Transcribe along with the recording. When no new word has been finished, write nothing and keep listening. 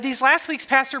These last weeks,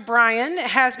 Pastor Brian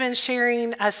has been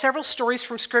sharing several stories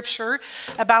from Scripture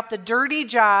about the dirty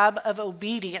job of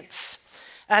obedience.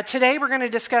 Today, we're going to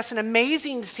discuss an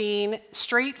amazing scene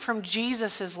straight from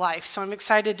Jesus' life, so I'm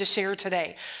excited to share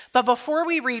today. But before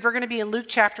we read, we're going to be in Luke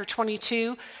chapter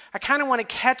 22. I kind of want to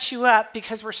catch you up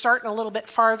because we're starting a little bit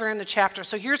farther in the chapter.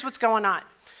 So here's what's going on.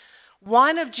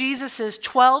 One of Jesus'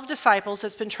 12 disciples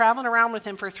has been traveling around with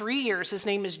him for 3 years. His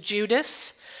name is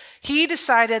Judas. He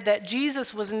decided that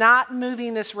Jesus was not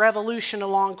moving this revolution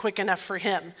along quick enough for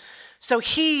him. So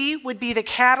he would be the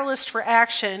catalyst for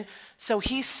action, so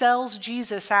he sells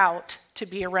Jesus out to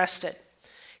be arrested.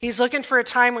 He's looking for a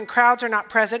time when crowds are not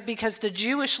present because the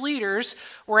Jewish leaders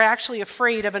were actually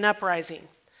afraid of an uprising.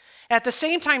 At the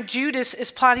same time Judas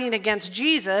is plotting against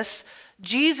Jesus,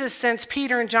 Jesus sends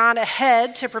Peter and John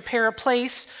ahead to prepare a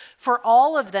place for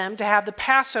all of them to have the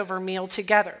Passover meal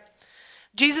together.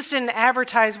 Jesus didn't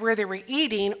advertise where they were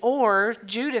eating, or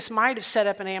Judas might have set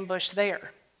up an ambush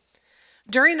there.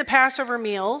 During the Passover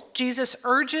meal, Jesus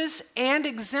urges and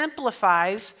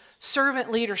exemplifies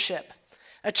servant leadership,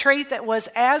 a trait that was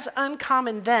as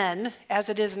uncommon then as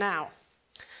it is now.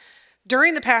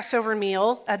 During the Passover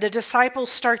meal, the disciples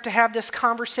start to have this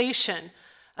conversation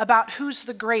about who's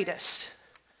the greatest.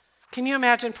 Can you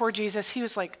imagine poor Jesus? He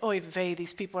was like, oy vey,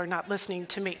 these people are not listening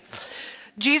to me.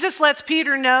 Jesus lets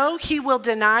Peter know he will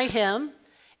deny him,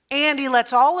 and he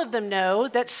lets all of them know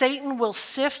that Satan will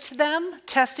sift them,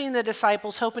 testing the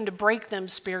disciples, hoping to break them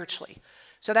spiritually.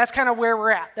 So that's kind of where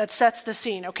we're at. That sets the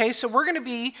scene, okay? So we're going to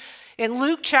be in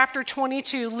Luke chapter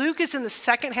 22. Luke is in the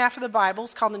second half of the Bible.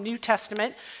 It's called the New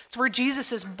Testament. It's where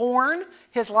Jesus is born,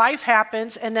 his life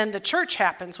happens, and then the church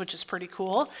happens, which is pretty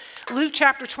cool. Luke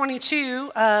chapter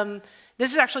 22,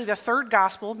 this is actually the third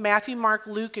gospel. Matthew, Mark,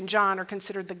 Luke, and John are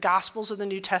considered the gospels of the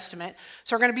New Testament.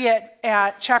 So we're going to be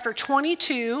at chapter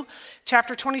 22.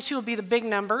 Chapter 22 will be the big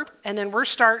number, and then we're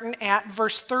starting at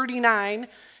verse 39,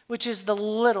 which is the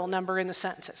little number in the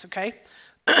sentences, okay?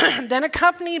 Then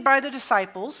accompanied by the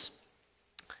disciples,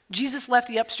 Jesus left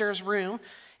the upstairs room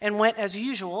and went as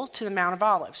usual to the Mount of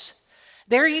Olives.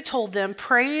 There he told them,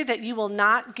 "Pray that you will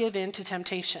not give in to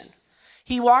temptation."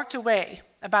 He walked away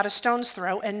about a stone's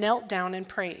throw and knelt down and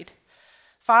prayed,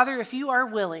 "Father, if you are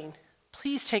willing,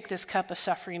 please take this cup of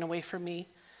suffering away from me.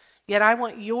 Yet I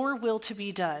want your will to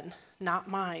be done, not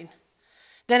mine."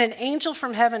 Then an angel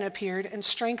from heaven appeared and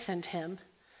strengthened him.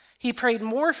 He prayed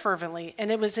more fervently,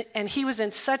 and he was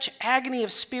in such agony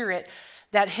of spirit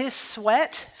that his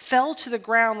sweat fell to the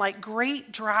ground like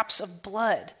great drops of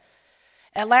blood.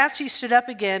 At last he stood up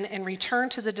again and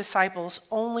returned to the disciples,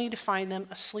 only to find them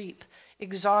asleep,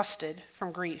 exhausted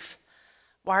from grief.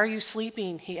 "Why are you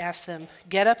sleeping?" he asked them.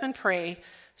 "Get up and pray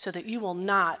so that you will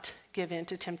not give in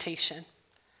to temptation."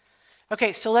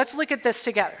 Okay, so let's look at this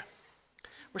together.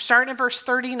 We're starting at verse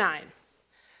 39.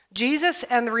 Jesus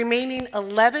and the remaining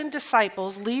 11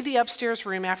 disciples leave the upstairs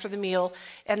room after the meal,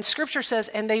 and Scripture says,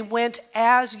 and they went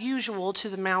as usual to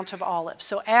the Mount of Olives.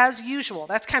 So as usual,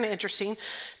 that's kind of interesting.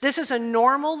 This is a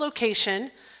normal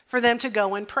location for them to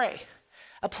go and pray,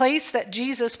 a place that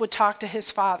Jesus would talk to his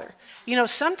Father. You know,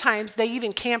 sometimes they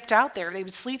even camped out there. They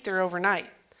would sleep there overnight.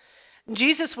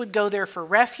 Jesus would go there for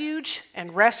refuge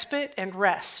and respite and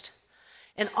rest.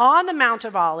 And on the Mount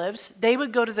of Olives, they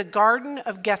would go to the Garden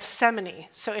of Gethsemane.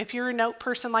 So if you're a note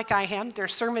person like I am,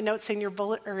 there's sermon notes in your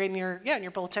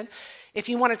bulletin if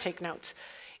you want to take notes.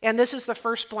 And this is the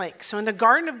first blank. So in the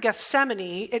Garden of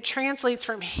Gethsemane, it translates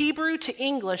from Hebrew to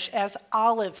English as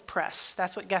olive press.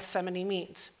 That's what Gethsemane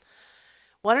means.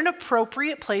 What an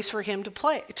appropriate place for him to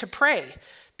pray,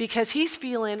 because he's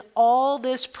feeling all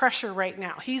this pressure right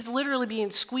now. He's literally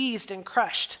being squeezed and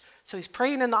crushed. So he's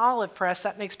praying in the olive press.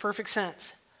 That makes perfect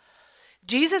sense.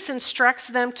 Jesus instructs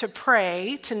them to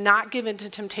pray to not give in to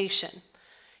temptation.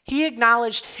 He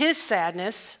acknowledged his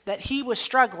sadness, that he was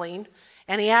struggling,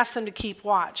 and he asked them to keep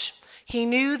watch. He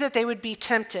knew that they would be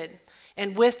tempted,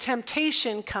 and with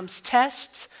temptation comes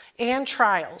tests and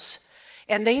trials,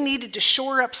 and they needed to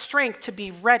shore up strength to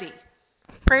be ready.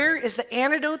 Prayer is the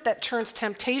antidote that turns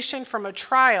temptation from a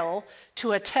trial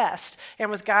to a test, and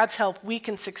with God's help, we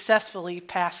can successfully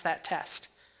pass that test.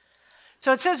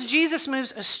 So it says Jesus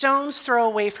moves a stone's throw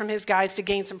away from his guys to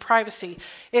gain some privacy.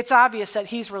 It's obvious that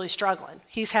he's really struggling.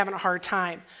 He's having a hard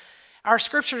time. Our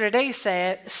scripture today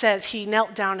says he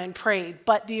knelt down and prayed,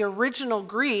 but the original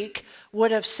Greek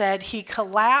would have said he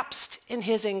collapsed in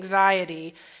his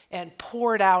anxiety and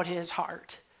poured out his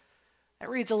heart. That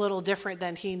reads a little different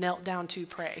than he knelt down to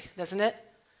pray, doesn't it?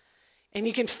 And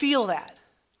you can feel that.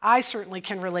 I certainly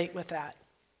can relate with that.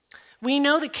 We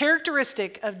know the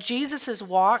characteristic of Jesus'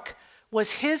 walk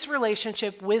was his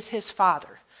relationship with his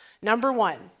Father. Number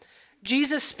one,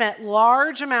 Jesus spent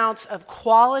large amounts of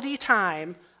quality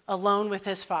time alone with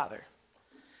his Father.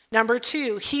 Number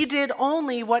 2, he did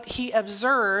only what he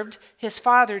observed his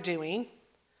Father doing.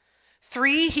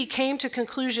 3, he came to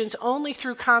conclusions only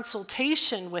through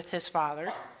consultation with his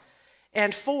Father.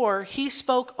 And 4, he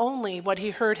spoke only what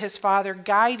he heard his Father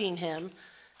guiding him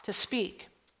to speak.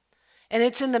 And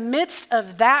it's in the midst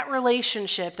of that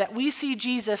relationship that we see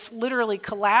Jesus literally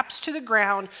collapse to the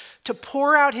ground to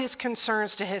pour out his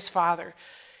concerns to his Father.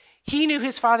 He knew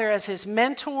his Father as his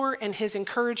mentor and his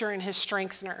encourager and his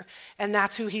strengthener, and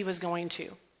that's who he was going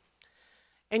to.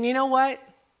 And you know what?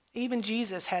 Even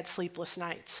Jesus had sleepless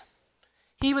nights.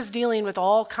 He was dealing with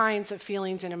all kinds of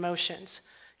feelings and emotions,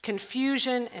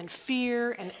 confusion and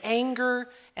fear and anger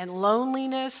and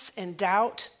loneliness and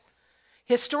doubt.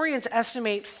 Historians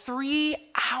estimate 3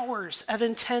 hours of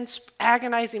intense,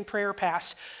 agonizing prayer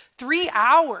passed. 3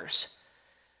 hours.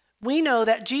 We know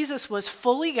that Jesus was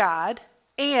fully God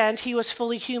and he was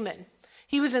fully human.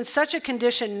 He was in such a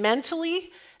condition mentally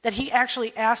that he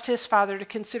actually asked his Father to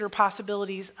consider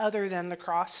possibilities other than the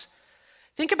cross.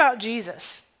 Think about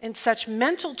Jesus in such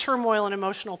mental turmoil and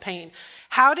emotional pain.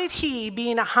 How did he,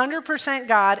 being 100%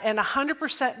 God and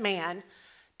 100% man,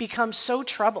 become so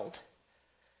troubled?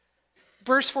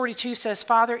 Verse 42 says,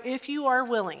 Father, if you are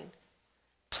willing,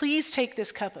 please take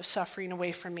this cup of suffering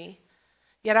away from me.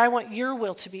 Yet I want your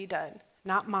will to be done,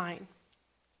 not mine.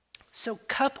 So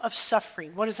cup of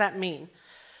suffering, what does that mean?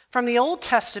 From the Old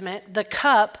Testament, the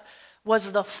cup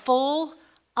was the full,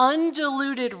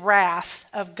 undiluted wrath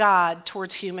of God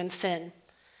towards human sin.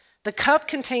 The cup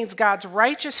contains God's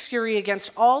righteous fury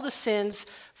against all the sins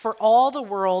for all the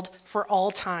world for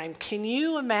all time. Can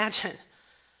you imagine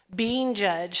being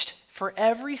judged for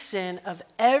every sin of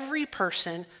every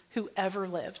person who ever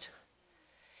lived?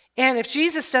 And if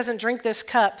Jesus doesn't drink this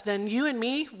cup, then you and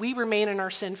me, we remain in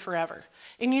our sin forever.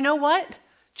 And you know what?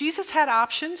 Jesus had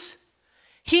options.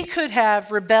 He could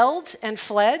have rebelled and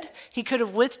fled. He could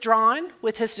have withdrawn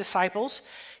with his disciples.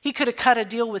 He could have cut a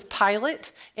deal with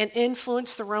Pilate and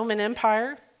influenced the Roman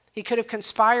Empire. He could have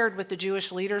conspired with the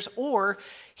Jewish leaders, or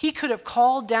he could have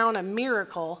called down a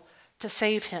miracle to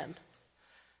save him.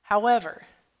 However,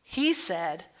 he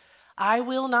said, I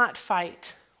will not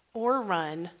fight or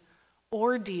run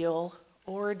or deal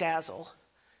or dazzle.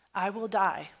 I will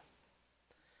die.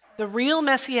 The real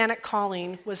messianic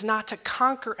calling was not to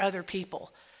conquer other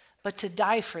people, but to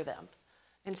die for them.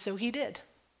 And so he did.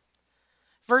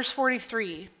 Verse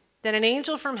 43, then an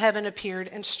angel from heaven appeared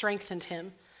and strengthened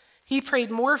him. He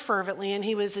prayed more fervently, and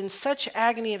he was in such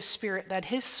agony of spirit that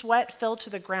his sweat fell to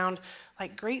the ground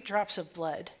like great drops of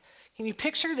blood. Can you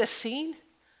picture this scene?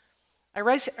 I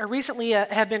recently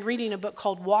have been reading a book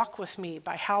called Walk With Me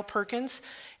by Hal Perkins,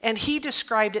 and he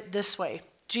described it this way.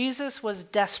 Jesus was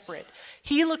desperate.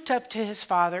 He looked up to his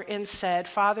Father and said,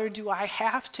 Father, do I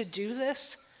have to do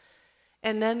this?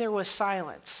 And then there was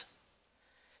silence.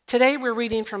 Today we're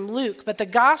reading from Luke, but the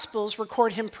Gospels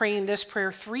record him praying this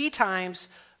prayer 3 times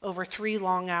over 3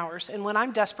 long hours. And when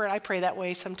I'm desperate, I pray that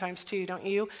way sometimes too, don't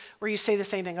you? Where you say the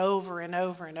same thing over and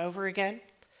over and over again.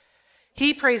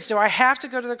 He prays, do I have to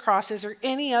go to the cross? Is there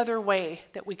any other way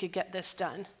that we could get this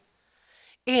done?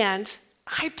 And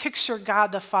I picture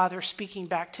God the Father speaking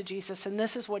back to Jesus, and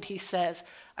this is what he says.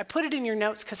 I put it in your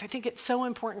notes because I think it's so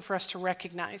important for us to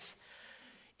recognize.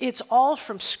 It's all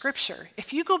from Scripture.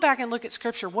 If you go back and look at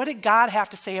Scripture, what did God have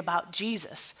to say about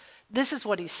Jesus? This is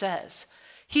what he says.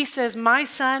 He says, my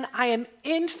son, I am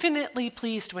infinitely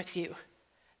pleased with you.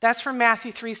 That's from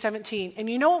Matthew 3:17. And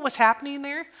you know what was happening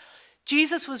there?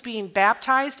 Jesus was being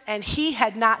baptized, and he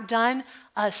had not done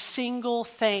a single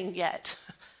thing yet.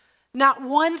 Not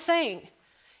one thing.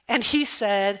 And he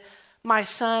said, my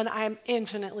son, I am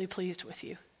infinitely pleased with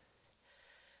you.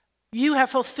 You have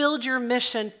fulfilled your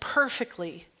mission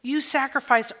perfectly. You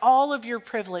sacrificed all of your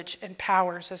privilege and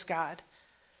powers as God.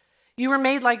 You were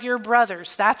made like your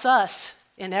brothers. That's us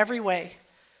in every way.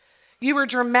 You were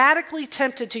dramatically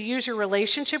tempted to use your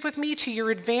relationship with me to your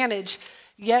advantage,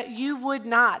 yet you would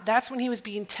not. That's when he was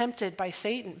being tempted by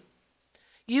Satan.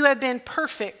 You have been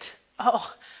perfect.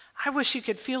 Oh, I wish you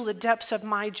could feel the depths of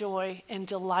my joy and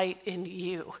delight in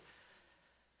you.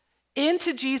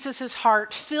 Into Jesus'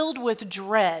 heart, filled with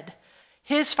dread,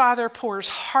 his Father pours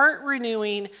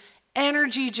heart-renewing,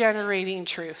 energy-generating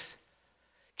truth.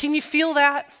 Can you feel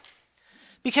that?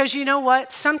 Because you know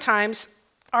what? Sometimes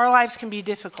our lives can be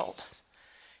difficult.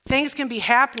 Things can be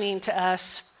happening to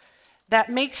us that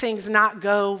make things not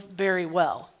go very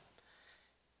well.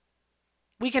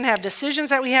 We can have decisions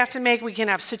that we have to make. We can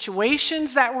have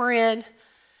situations that we're in.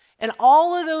 And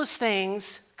all of those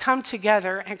things come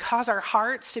together and cause our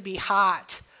hearts to be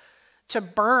hot, to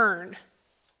burn.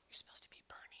 You're supposed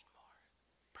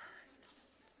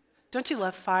Don't you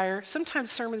love fire?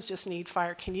 Sometimes sermons just need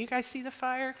fire. Can you guys see the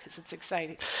fire? Because it's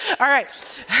exciting. All right.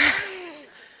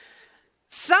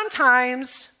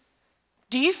 Sometimes,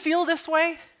 do you feel this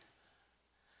way?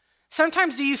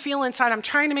 Sometimes do you feel inside, I'm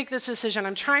trying to make this decision,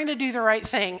 I'm trying to do the right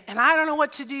thing, and I don't know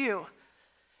what to do.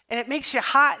 And it makes you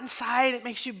hot inside, it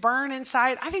makes you burn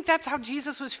inside. I think that's how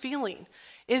Jesus was feeling.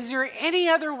 Is there any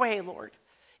other way, Lord?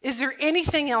 Is there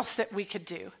anything else that we could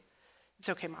do? It's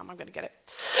okay, Mom, I'm gonna get it.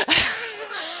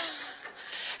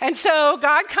 And so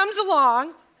God comes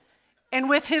along, and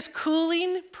with his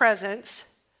cooling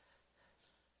presence,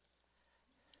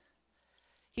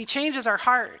 he changes our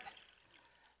heart.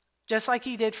 Just like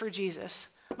he did for Jesus.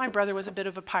 My brother was a bit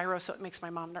of a pyro, so it makes my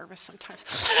mom nervous sometimes.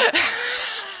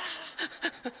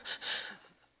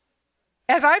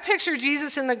 As I picture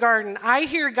Jesus in the garden, I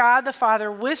hear God the Father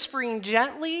whispering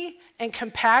gently and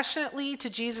compassionately to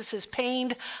Jesus'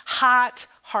 pained, hot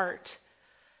heart.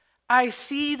 I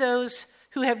see those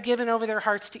who have given over their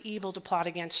hearts to evil to plot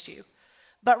against you.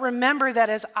 But remember that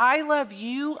as I love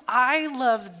you, I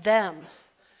love them.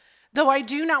 Though I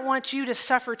do not want you to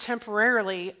suffer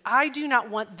temporarily, I do not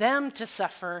want them to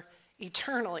suffer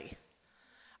eternally.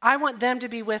 I want them to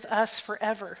be with us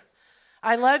forever.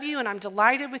 I love you and I'm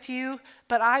delighted with you,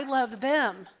 but I love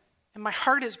them and my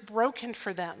heart is broken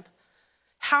for them.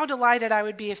 How delighted I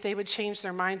would be if they would change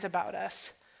their minds about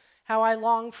us. How I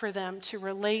long for them to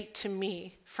relate to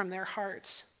me from their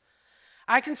hearts.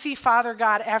 I can see Father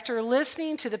God, after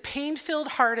listening to the pain-filled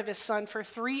heart of his son for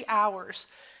 3 hours,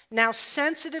 now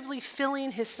sensitively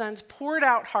filling his son's poured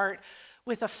out heart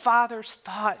with a father's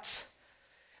thoughts.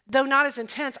 Though not as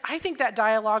intense, I think that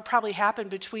dialogue probably happened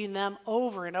between them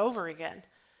over and over again.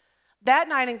 That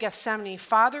night in Gethsemane,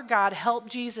 Father God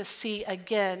helped Jesus see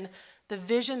again the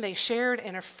vision they shared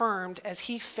and affirmed as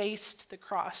he faced the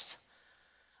cross.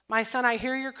 My son, I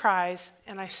hear your cries,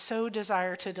 and I so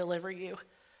desire to deliver you.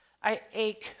 I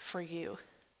ache for you.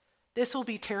 This will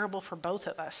be terrible for both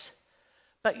of us.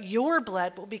 But your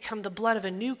blood will become the blood of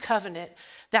a new covenant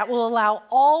that will allow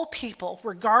all people,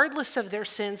 regardless of their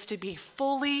sins, to be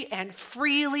fully and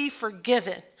freely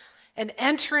forgiven and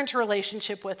enter into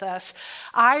relationship with us.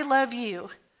 I love you.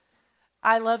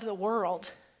 I love the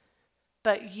world.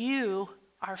 But you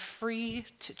are free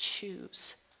to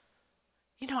choose.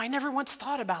 You know, I never once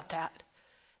thought about that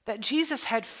Jesus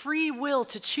had free will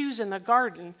to choose in the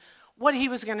garden what he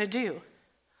was going to do.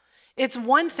 It's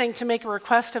one thing to make a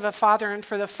request of a father and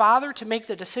for the father to make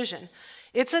the decision.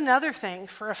 It's another thing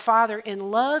for a father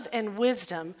in love and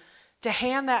wisdom to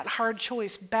hand that hard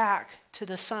choice back to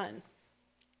the son.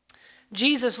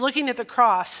 Jesus looking at the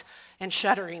cross and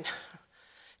shuddering.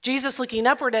 Jesus looking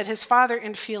upward at his father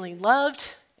and feeling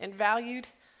loved and valued.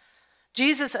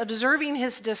 Jesus observing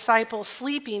his disciples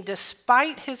sleeping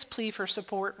despite his plea for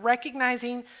support,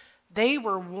 recognizing they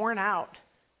were worn out.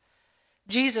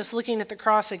 Jesus looking at the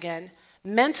cross again,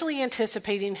 mentally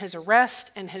anticipating his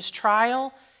arrest and his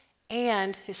trial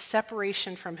and his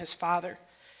separation from his Father.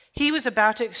 He was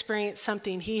about to experience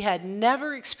something he had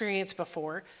never experienced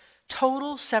before,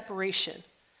 total separation.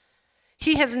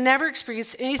 He has never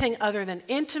experienced anything other than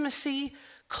intimacy,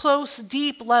 close,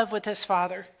 deep love with his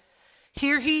Father.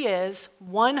 Here he is,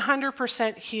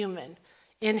 100% human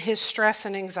in his stress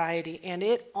and anxiety, and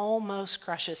it almost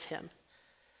crushes him.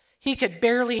 He could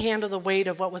barely handle the weight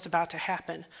of what was about to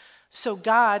happen. So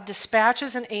God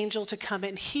dispatches an angel to come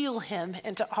and heal him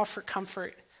and to offer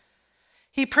comfort.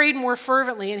 He prayed more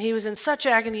fervently, and he was in such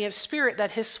agony of spirit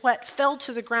that his sweat fell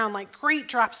to the ground like great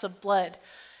drops of blood.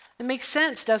 It makes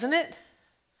sense, doesn't it?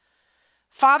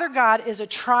 Father God is a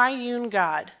triune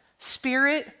God,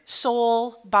 spirit,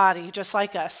 soul, body, just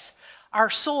like us. Our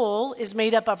soul is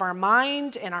made up of our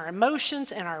mind and our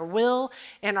emotions and our will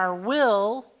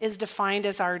is defined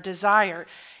as our desire.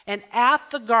 And at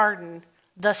the garden,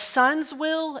 the Son's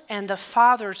will and the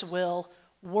Father's will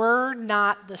were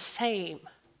not the same.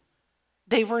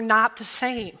 They were not the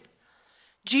same.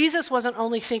 Jesus wasn't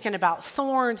only thinking about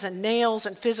thorns and nails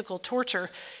and physical torture.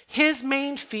 His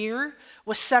main fear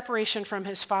was separation from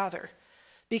his Father.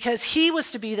 Because he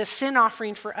was to be the sin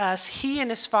offering for us, he and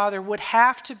his Father would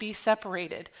have to be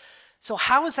separated. So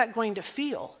how is that going to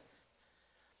feel?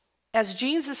 As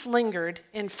Jesus lingered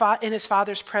in his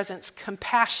Father's presence,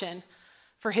 compassion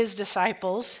for his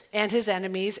disciples and his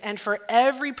enemies and for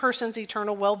every person's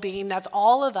eternal well-being, that's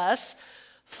all of us,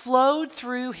 flowed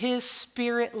through his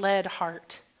spirit-led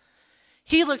heart.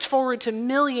 He looked forward to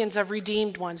millions of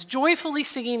redeemed ones, joyfully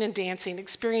singing and dancing,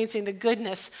 experiencing the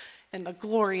goodness and the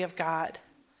glory of God.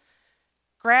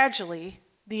 Gradually,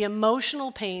 the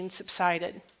emotional pain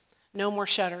subsided, no more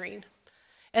shuddering,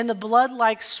 and the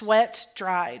blood-like sweat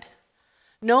dried.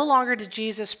 No longer did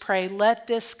Jesus pray, "Let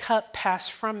this cup pass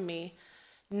from me."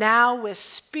 Now, with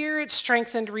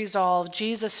spirit-strengthened resolve,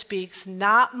 Jesus speaks,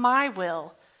 "Not my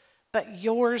will, but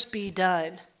yours be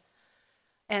done."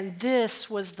 And this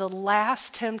was the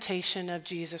last temptation of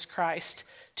Jesus Christ,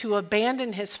 to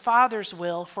abandon his Father's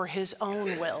will for his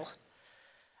own will.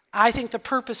 I think the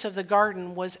purpose of the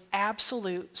garden was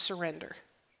absolute surrender.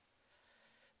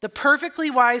 The perfectly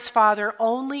wise Father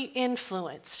only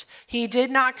influenced. He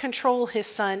did not control his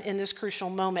Son in this crucial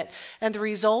moment. And the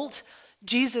result,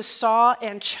 Jesus saw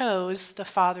and chose the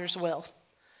Father's will.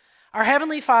 Our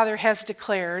Heavenly Father has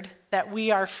declared that we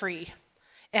are free,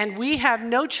 and we have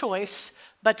no choice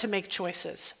but to make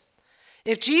choices.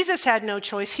 If Jesus had no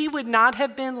choice, he would not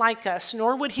have been like us,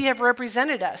 nor would he have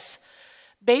represented us.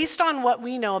 Based on what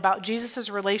we know about Jesus'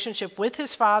 relationship with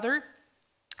his Father,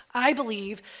 I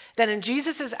believe that in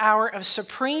Jesus' hour of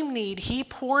supreme need, he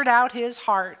poured out his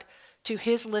heart to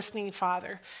his listening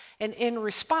Father. And in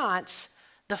response,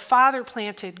 the Father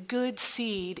planted good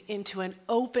seed into an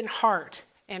open heart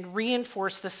and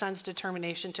reinforced the Son's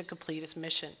determination to complete his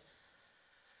mission.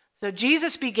 So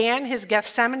Jesus began his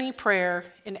Gethsemane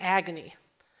prayer in agony,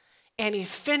 and he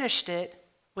finished it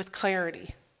with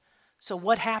clarity. So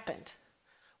what happened?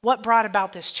 What brought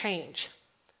about this change?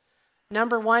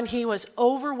 Number one, he was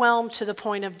overwhelmed to the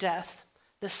point of death.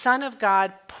 The Son of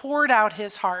God poured out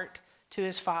his heart to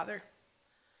his Father.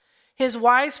 His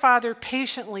wise Father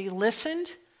patiently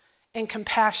listened and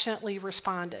compassionately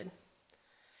responded.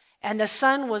 And the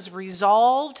Son was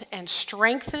resolved and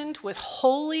strengthened with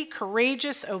holy,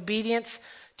 courageous obedience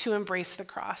to embrace the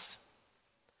cross.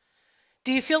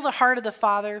 Do you feel the heart of the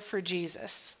Father for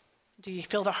Jesus? Do you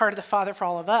feel the heart of the Father for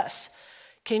all of us?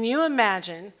 Can you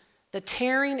imagine the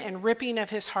tearing and ripping of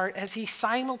his heart as he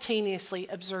simultaneously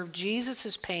observed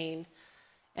Jesus' pain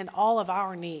and all of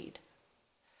our need?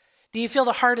 Do you feel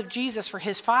the heart of Jesus for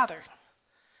his Father?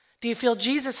 Do you feel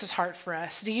Jesus' heart for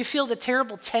us? Do you feel the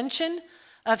terrible tension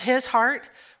of his heart,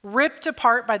 ripped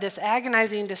apart by this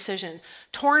agonizing decision,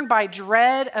 torn by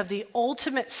dread of the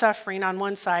ultimate suffering on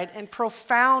one side and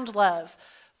profound love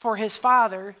for his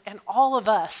Father and all of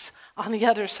us on the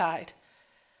other side?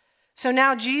 So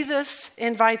now Jesus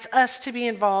invites us to be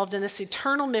involved in this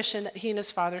eternal mission that he and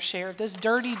his Father share, this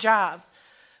dirty job.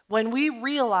 When we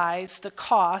realize the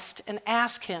cost and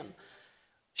ask him,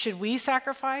 should we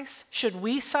sacrifice? Should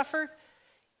we suffer?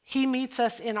 He meets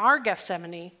us in our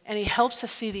Gethsemane, and he helps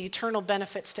us see the eternal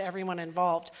benefits to everyone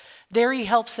involved. There he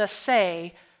helps us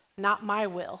say, "Not my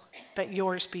will, but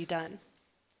yours be done."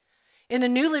 In the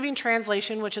New Living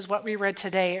Translation, which is what we read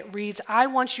today, it reads, "I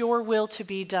want your will to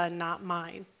be done, not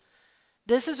mine."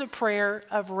 This is a prayer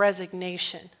of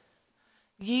resignation.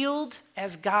 Yield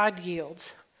as God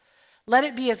yields. Let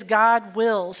it be as God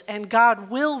wills, and God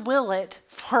will it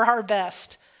for our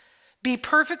best. Be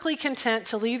perfectly content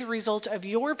to leave the result of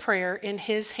your prayer in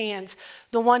his hands,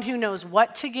 the one who knows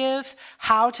what to give,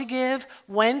 how to give,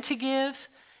 when to give,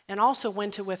 and also when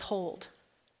to withhold.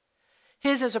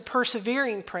 His is a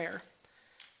persevering prayer.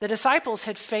 The disciples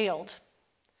had failed.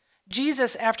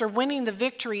 Jesus, after winning the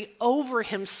victory over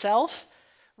himself,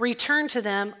 returned to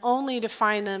them only to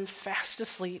find them fast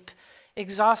asleep,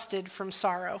 exhausted from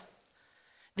sorrow.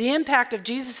 The impact of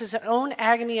Jesus' own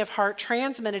agony of heart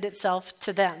transmitted itself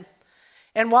to them.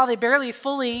 And while they barely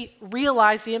fully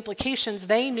realized the implications,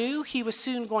 they knew he was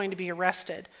soon going to be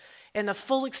arrested. And the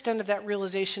full extent of that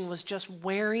realization was just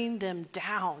wearing them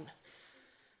down.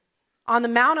 On the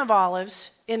Mount of Olives,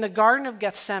 in the Garden of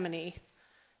Gethsemane,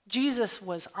 Jesus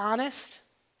was honest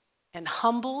and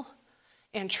humble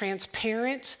and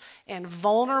transparent and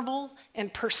vulnerable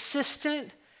and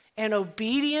persistent and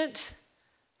obedient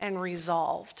and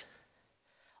resolved.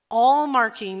 All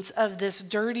markings of this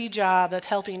dirty job of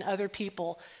helping other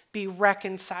people be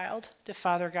reconciled to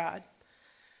Father God.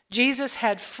 Jesus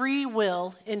had free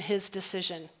will in his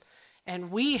decision, and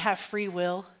we have free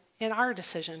will in our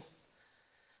decision.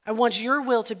 I want your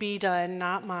will to be done,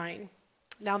 not mine.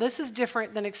 Now, this is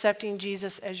different than accepting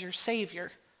Jesus as your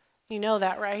Savior. You know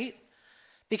that, right?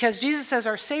 Because Jesus as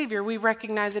our Savior, we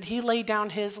recognize that he laid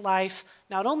down his life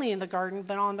not only in the garden,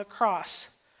 but on the cross.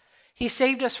 He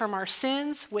saved us from our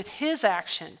sins with his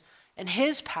action and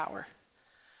his power.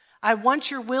 I want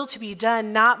your will to be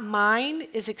done, not mine,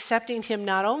 is accepting him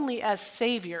not only as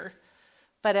Savior,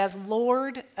 but as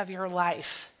Lord of your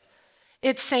life.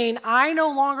 It's saying, I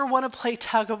no longer want to play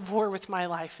tug of war with my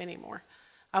life anymore.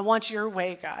 I want your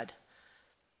way, God.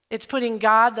 It's putting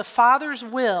God, the Father's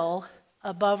will,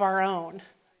 above our own,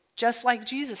 just like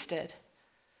Jesus did.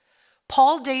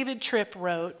 Paul David Tripp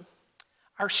wrote,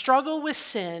 "Our struggle with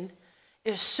sin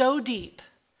is so deep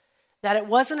that it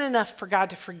wasn't enough for God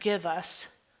to forgive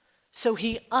us. So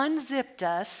he unzipped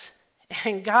us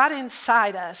and got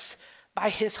inside us by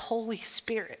his Holy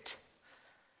Spirit.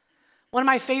 One of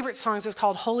my favorite songs is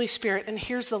called Holy Spirit, and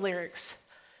here's the lyrics.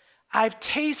 I've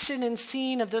tasted and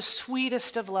seen of the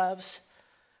sweetest of loves,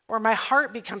 where my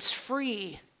heart becomes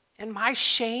free and my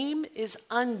shame is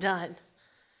undone.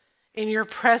 In your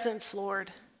presence,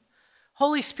 Lord.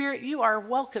 Holy Spirit, you are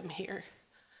welcome here.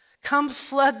 Come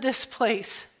flood this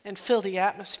place and fill the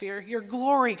atmosphere. Your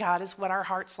glory, God, is what our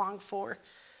hearts long for,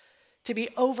 to be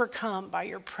overcome by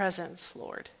your presence,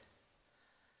 Lord.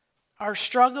 Our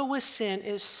struggle with sin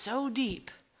is so deep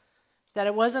that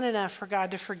it wasn't enough for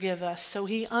God to forgive us, so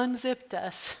he unzipped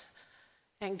us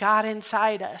and got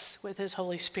inside us with his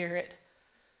Holy Spirit,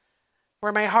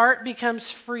 where my heart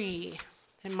becomes free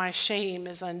and my shame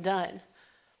is undone.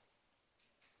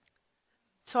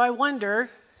 So I wonder,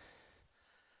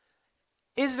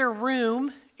 is there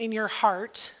room in your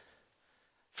heart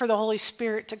for the Holy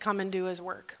Spirit to come and do his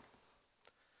work?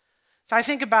 So I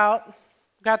think about,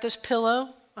 got this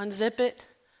pillow, unzip it,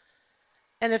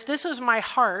 and if this was my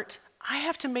heart, I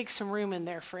have to make some room in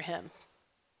there for him.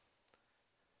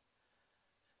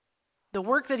 The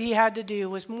work that he had to do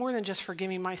was more than just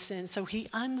forgiving my sins, so he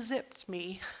unzipped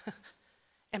me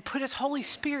and put his Holy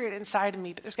Spirit inside of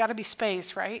me, but there's got to be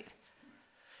space, right?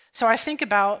 So I think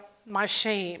about my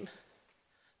shame.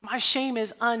 My shame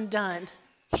is undone.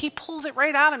 He pulls it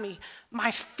right out of me. My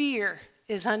fear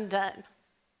is undone.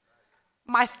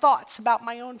 My thoughts about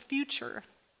my own future.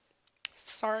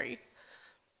 Sorry.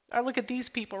 I look at these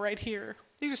people right here.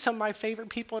 These are some of my favorite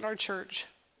people in our church.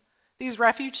 These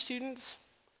refuge students,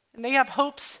 and they have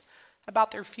hopes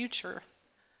about their future.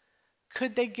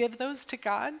 Could they give those to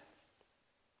God?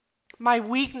 My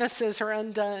weaknesses are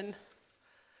undone.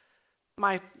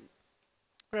 My,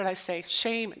 what did I say?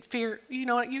 Shame and fear. You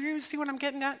know what? You see what I'm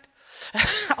getting at?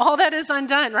 All that is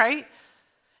undone, right?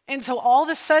 And so all of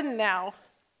a sudden now,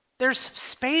 there's some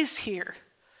space here.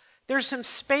 There's some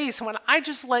space when I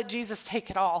just let Jesus take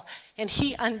it all and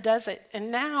he undoes it.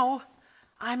 And now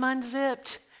I'm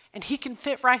unzipped and he can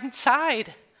fit right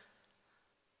inside.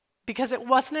 Because it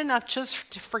wasn't enough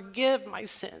just to forgive my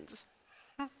sins.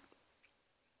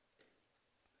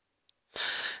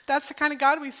 That's the kind of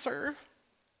God we serve.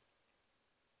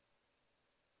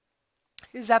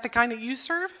 Is that the kind that you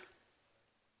serve?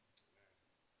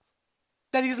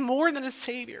 That he's more than a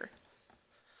savior.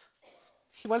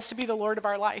 He wants to be the Lord of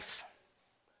our life.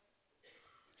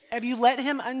 Have you let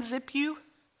him unzip you?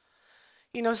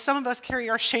 You know, some of us carry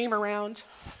our shame around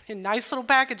in nice little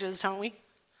packages, don't we?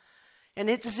 And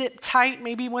it's zipped tight,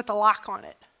 maybe with a lock on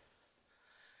it.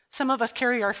 Some of us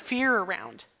carry our fear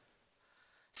around.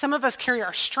 Some of us carry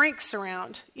our strengths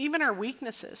around, even our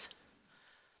weaknesses,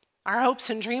 our hopes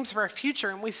and dreams for our future.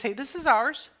 And we say, this is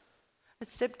ours.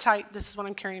 It's zipped tight. This is what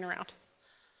I'm carrying around.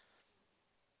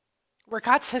 Where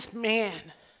God says,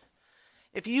 man,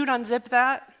 if you'd unzip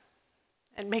that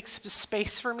and make some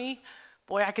space for me,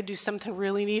 boy, I could do something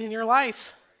really neat in your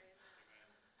life.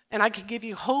 And I could give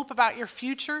you hope about your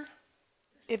future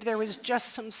if there was just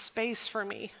some space for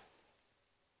me.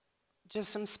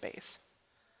 Just some space.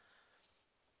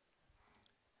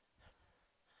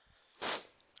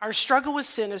 Our struggle with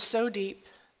sin is so deep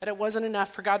that it wasn't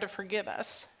enough for God to forgive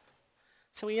us.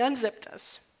 So he unzipped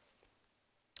us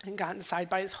and got inside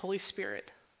by his Holy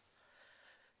Spirit.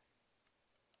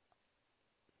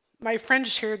 My friend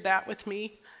shared that with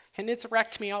me, and it's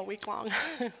wrecked me all week long.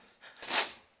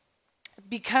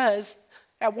 Because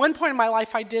at one point in my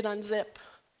life, I did unzip,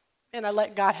 and I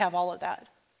let God have all of that.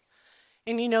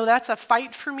 And you know, that's a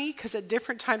fight for me, because at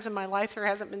different times in my life, there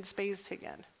hasn't been space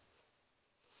again.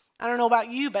 I don't know about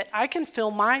you, but I can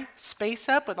fill my space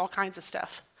up with all kinds of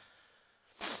stuff.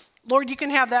 Lord, you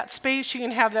can have that space, you can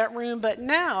have that room, but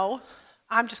now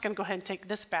I'm just going to go ahead and take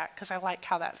this back because I like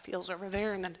how that feels over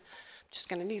there, and then I'm just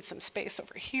going to need some space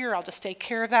over here. I'll just take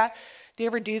care of that. Do you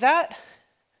ever do that?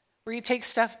 Where you take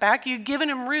stuff back? You've given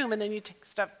him room, and then you take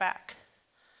stuff back.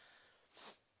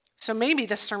 So maybe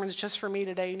this sermon is just for me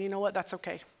today, and you know what? That's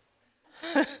okay.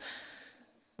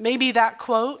 Maybe that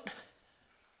quote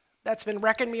that's been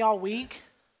wrecking me all week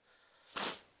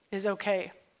is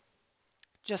okay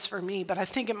just for me, but I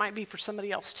think it might be for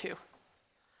somebody else too.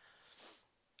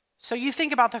 So you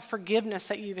think about the forgiveness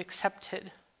that you've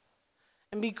accepted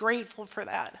and be grateful for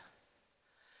that.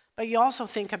 But you also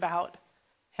think about,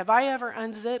 have I ever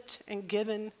unzipped and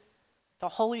given the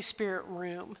Holy Spirit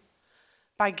room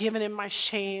by giving him my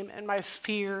shame and my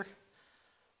fear?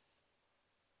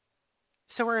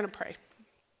 So we're going to pray.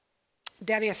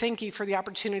 Daddy, I thank you for the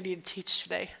opportunity to teach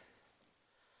today.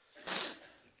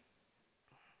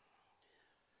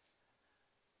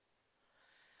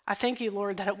 I thank you,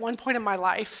 Lord, that at one point in my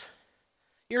life,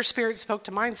 Your Spirit spoke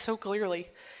to mine so clearly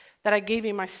that I gave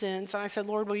you my sins. And I said,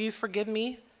 Lord, will you forgive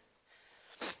me?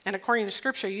 And according to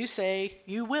Scripture, you say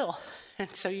you will. And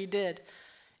so you did.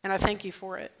 And I thank you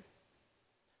for it.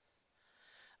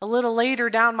 A little later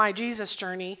down my Jesus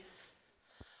journey,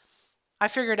 I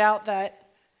figured out that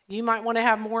you might want to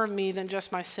have more of me than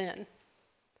just my sin.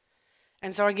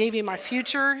 And so I gave you my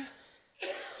future,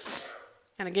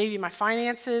 and I gave you my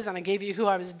finances, and I gave you who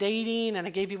I was dating, and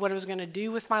I gave you what I was going to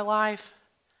do with my life.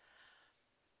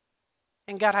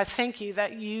 And God, I thank you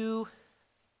that you,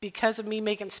 because of me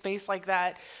making space like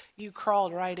that, you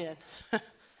crawled right in.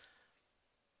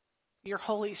 Your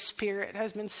Holy Spirit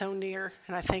has been so near,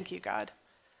 and I thank you, God.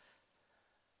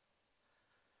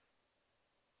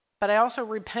 But I also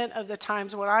repent of the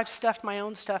times when I've stuffed my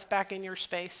own stuff back in your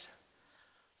space.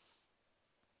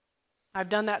 I've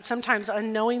done that sometimes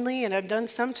unknowingly, and I've done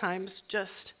sometimes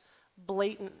just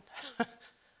blatant,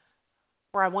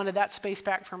 where I wanted that space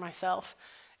back for myself.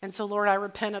 And so, Lord, I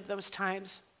repent of those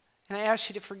times, and I ask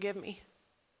you to forgive me.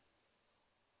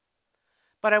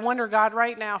 But I wonder, God,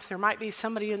 right now, if there might be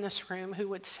somebody in this room who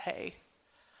would say,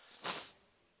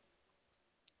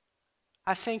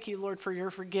 I thank you, Lord, for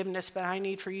your forgiveness, but I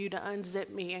need for you to unzip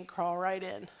me and crawl right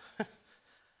in.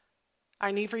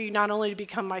 I need for you not only to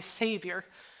become my Savior,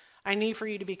 I need for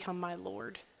you to become my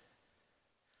Lord.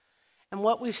 And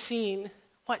what we've seen,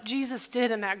 what Jesus did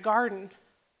in that garden,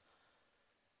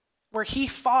 where he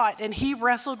fought and he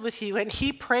wrestled with you and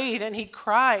he prayed and he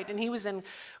cried and he was in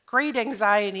great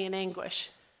anxiety and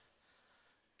anguish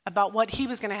about what he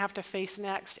was going to have to face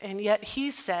next. And yet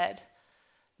he said,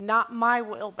 not my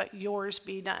will, but yours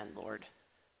be done, Lord.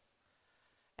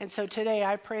 And so today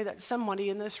I pray that somebody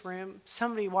in this room,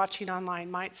 somebody watching online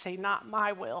might say, not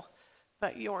my will,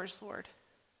 but yours, Lord.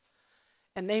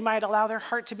 And they might allow their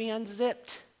heart to be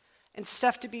unzipped and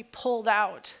stuff to be pulled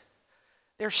out,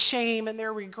 their shame and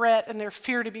their regret and their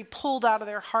fear to be pulled out of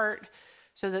their heart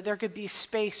so that there could be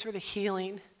space for the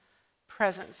healing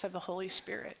presence of the Holy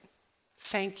Spirit.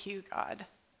 Thank you, God.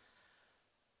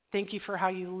 Thank you for how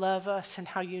you love us and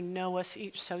how you know us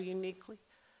each so uniquely.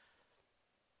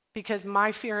 Because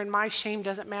my fear and my shame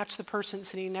doesn't match the person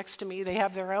sitting next to me. They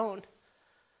have their own.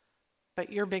 But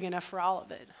you're big enough for all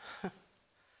of it.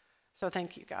 So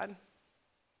thank you, God.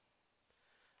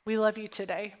 We love you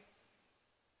today.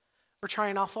 We're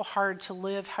trying awful hard to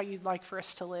live how you'd like for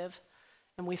us to live.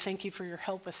 And we thank you for your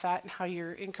help with that and how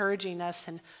you're encouraging us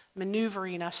and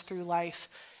maneuvering us through life.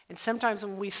 And sometimes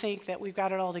when we think that we've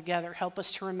got it all together, help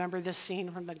us to remember this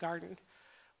scene from the garden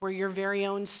where your very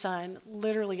own son,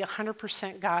 literally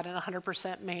 100% God and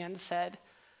 100% man, said,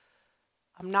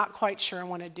 I'm not quite sure I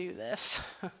want to do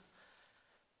this.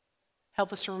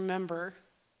 Help us to remember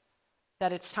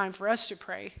that it's time for us to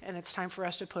pray and it's time for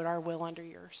us to put our will under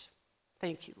yours.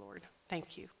 Thank you, Lord.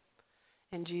 Thank you.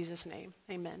 In Jesus' name,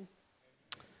 amen.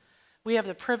 We have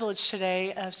the privilege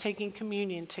today of taking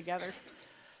communion together.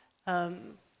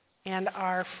 And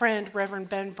our friend, Reverend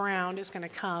Ben Brown, is going to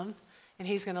come, and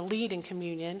he's going to lead in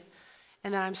communion.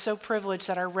 And then I'm so privileged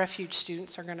that our refuge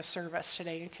students are going to serve us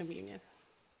today in communion.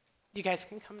 You guys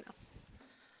can come now.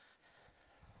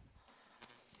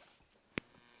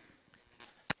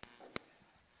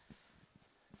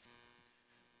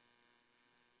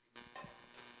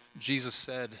 Jesus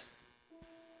said,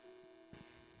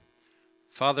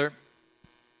 Father,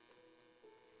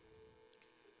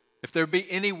 if there be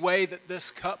any way that this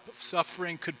cup of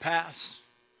suffering could pass,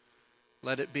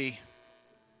 let it be.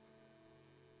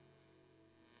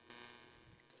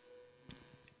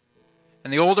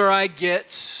 And the older I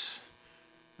get,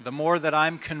 the more that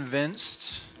I'm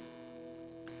convinced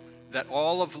that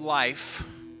all of life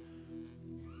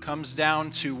comes down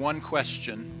to one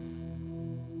question.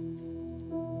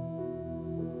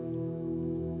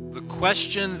 The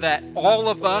question that all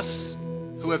of us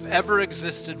who have ever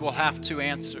existed will have to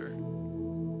answer.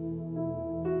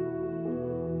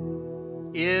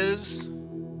 Is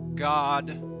God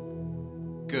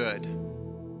good?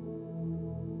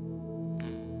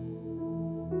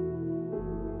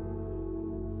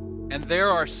 And there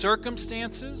are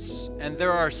circumstances and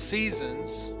there are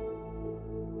seasons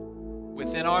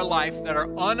within our life that are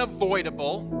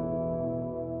unavoidable,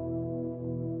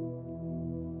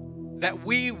 that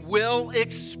we will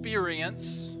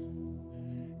experience,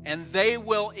 and they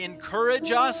will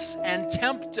encourage us and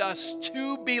tempt us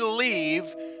to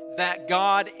believe that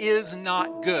God is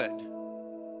not good.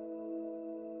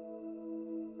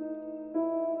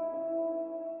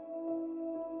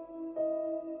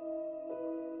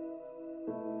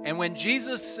 And when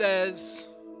Jesus says,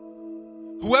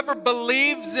 whoever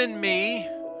believes in me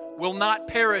will not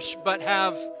perish but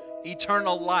have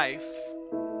eternal life,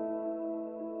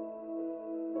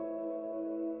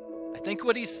 I think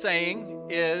what he's saying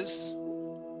is,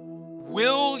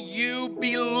 will you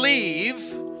believe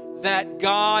that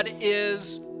God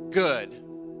is good?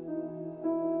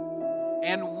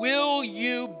 And will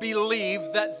you believe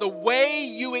that the way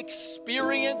you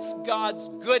experience God's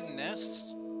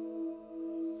goodness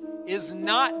is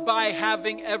not by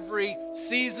having every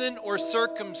season or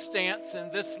circumstance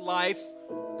in this life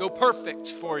go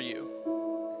perfect for you,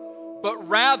 but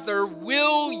rather,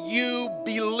 will you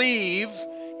believe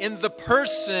in the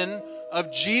person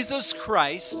of Jesus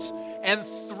Christ, and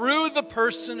through the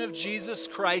person of Jesus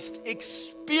Christ,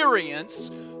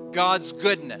 experience God's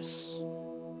goodness?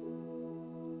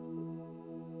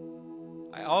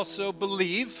 I also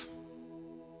believe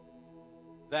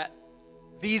that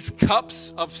these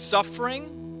cups of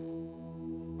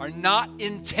suffering are not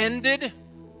intended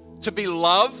to be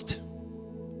loved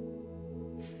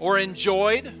or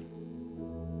enjoyed.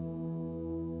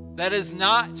 That is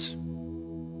not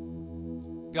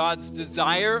God's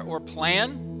desire or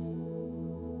plan.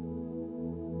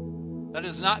 That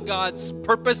is not God's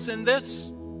purpose in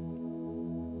this.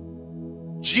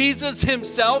 Jesus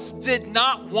himself did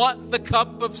not want the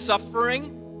cup of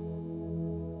suffering.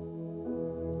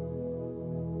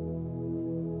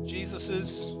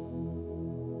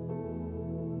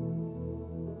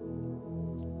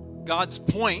 God's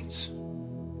point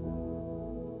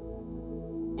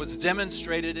was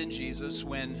demonstrated in Jesus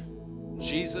when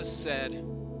Jesus said,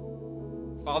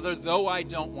 Father, though I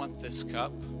don't want this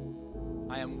cup,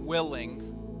 I am willing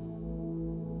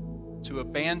to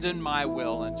abandon my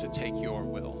will and to take your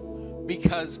will,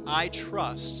 because I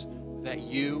trust that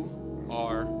you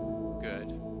are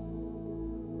good.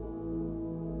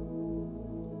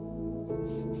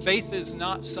 Faith is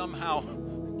not somehow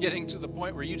getting to the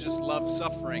point where you just love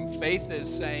suffering. Faith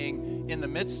is saying, in the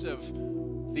midst of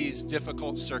these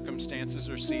difficult circumstances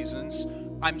or seasons,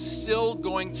 I'm still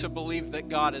going to believe that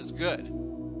God is good.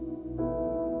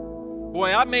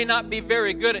 Boy, I may not be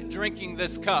very good at drinking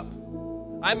this cup.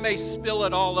 I may spill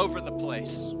it all over the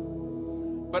place.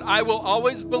 But I will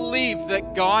always believe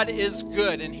that God is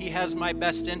good and He has my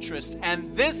best interest.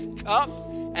 And this cup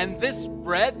and this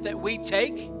bread that we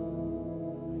take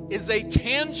is a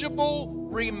tangible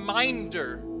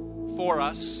reminder for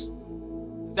us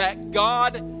that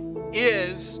God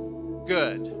is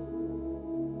good.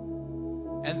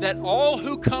 And that all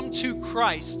who come to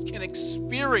Christ can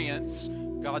experience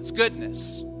God's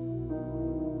goodness.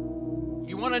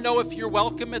 You want to know if you're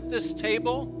welcome at this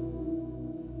table?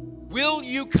 Will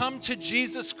you come to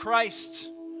Jesus Christ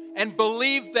and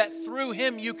believe that through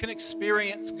Him you can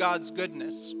experience God's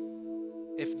goodness?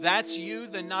 If that's you,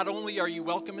 then not only are you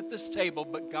welcome at this table,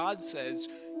 but God says,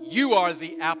 you are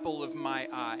the apple of my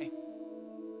eye.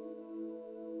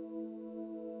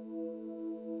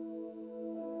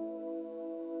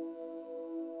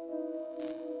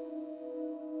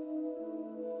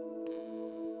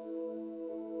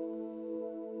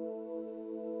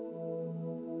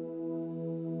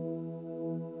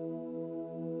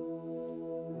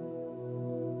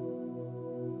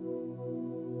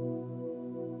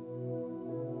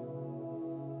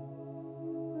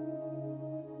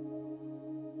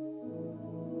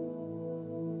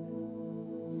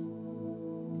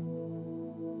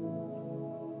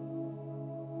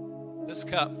 This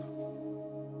cup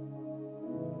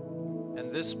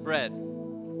and this bread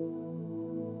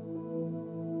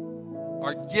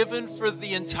are given for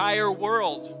the entire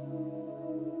world.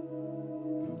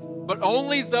 But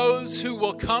only those who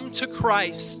will come to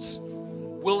Christ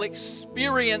will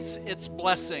experience its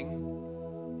blessing.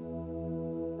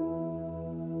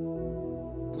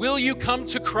 Will you come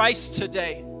to Christ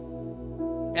today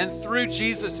and through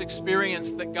Jesus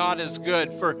experience that God is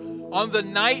good? For on the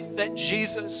night that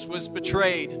Jesus was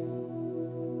betrayed,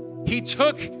 He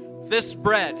took this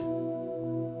bread,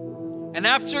 and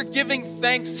after giving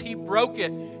thanks, He broke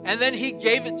it, and then He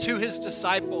gave it to His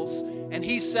disciples, and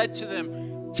He said to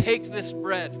them, take this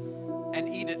bread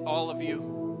and eat it, all of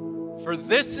you, for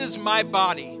this is my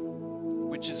body,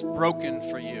 which is broken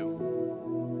for you.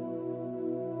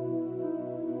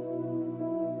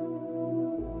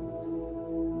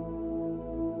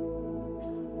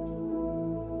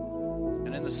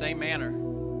 In the same manner,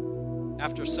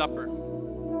 after supper,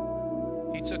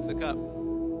 He took the cup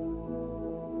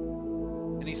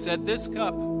and He said, this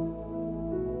cup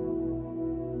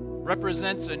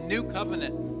represents a new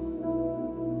covenant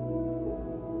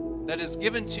that is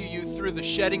given to you through the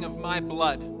shedding of my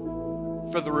blood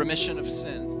for the remission of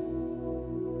sin.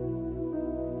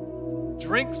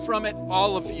 Drink from it,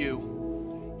 all of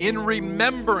you, in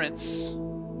remembrance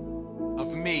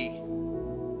of me.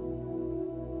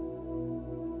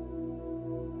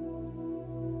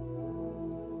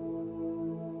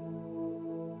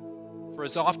 For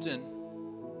as often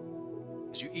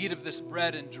as you eat of this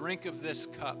bread and drink of this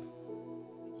cup,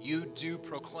 you do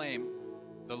proclaim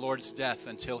the Lord's death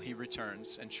until he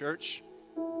returns. And church,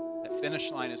 that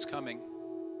finish line is coming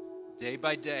day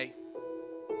by day,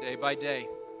 day by day,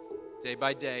 day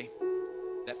by day.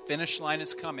 That finish line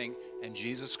is coming, and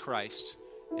Jesus Christ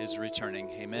is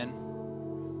returning. Amen.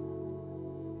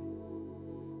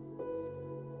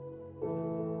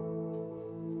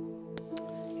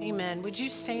 Amen. Would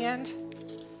you stand?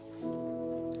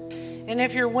 And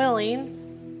if you're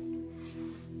willing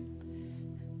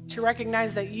to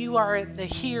recognize that you are at the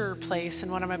here place in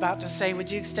what I'm about to say,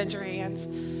 would you extend your hands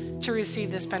to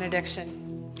receive this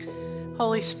benediction?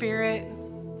 Holy Spirit,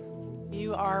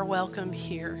 you are welcome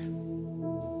here.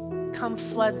 Come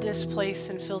flood this place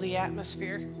and fill the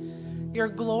atmosphere. Your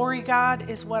glory, God,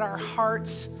 is what our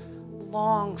hearts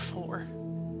long for,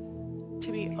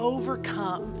 to be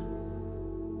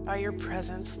overcome by your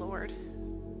presence, Lord.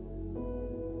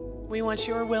 We want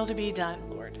your will to be done,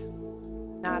 Lord,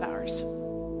 not ours.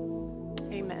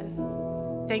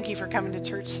 Amen. Thank you for coming to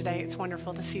church today. It's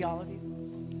wonderful to see all of you.